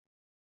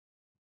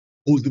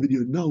Pause the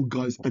video now,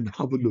 guys, and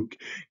have a look.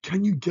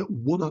 Can you get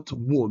 1 out of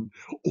 1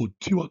 or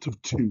 2 out of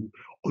 2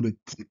 on a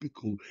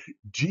typical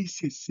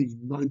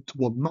GCSE 9 to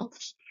 1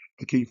 maths?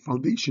 Okay,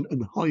 foundation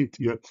and higher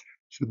tier.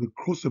 So the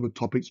crossover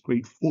topics,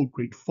 grade 4,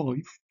 grade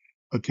 5.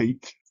 Okay,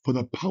 for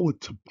the power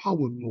to power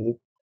law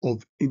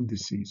of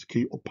indices.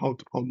 Okay, or power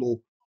to power law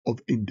of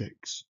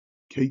index.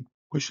 Okay,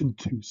 question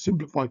 2.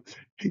 Simplify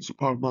h to the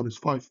power of minus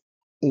 5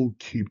 all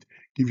cubed.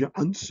 Give your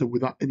answer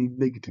without any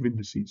negative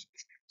indices.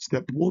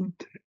 Step 1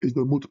 is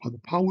going to multiply the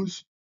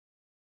powers.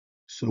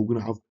 So we're going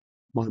to have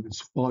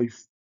minus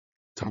 5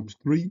 times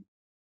 3,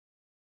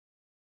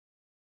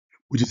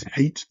 which is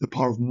h to the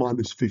power of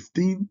minus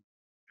 15.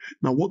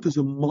 Now, what does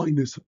a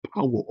minus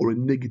power or a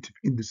negative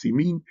indice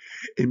mean?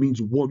 It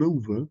means 1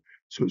 over.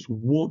 So it's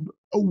 1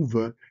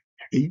 over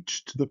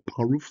h to the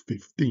power of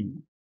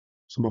 15.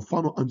 So my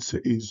final answer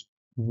is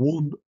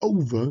 1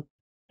 over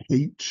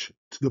h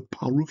to the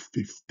power of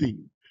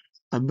 15.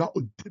 And that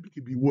would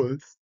typically be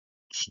worth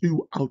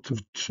 2 out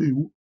of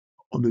 2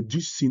 on the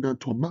GCSE 9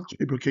 to 1 maths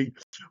paper, okay?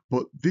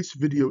 But this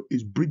video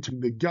is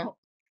bridging the gap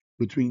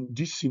between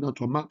GCSE 9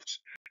 to 1 maths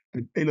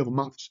and A-level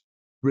maths,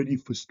 ready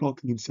for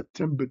starting in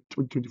September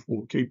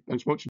 2024, okay?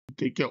 Thanks for watching.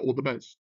 Take care. All the best.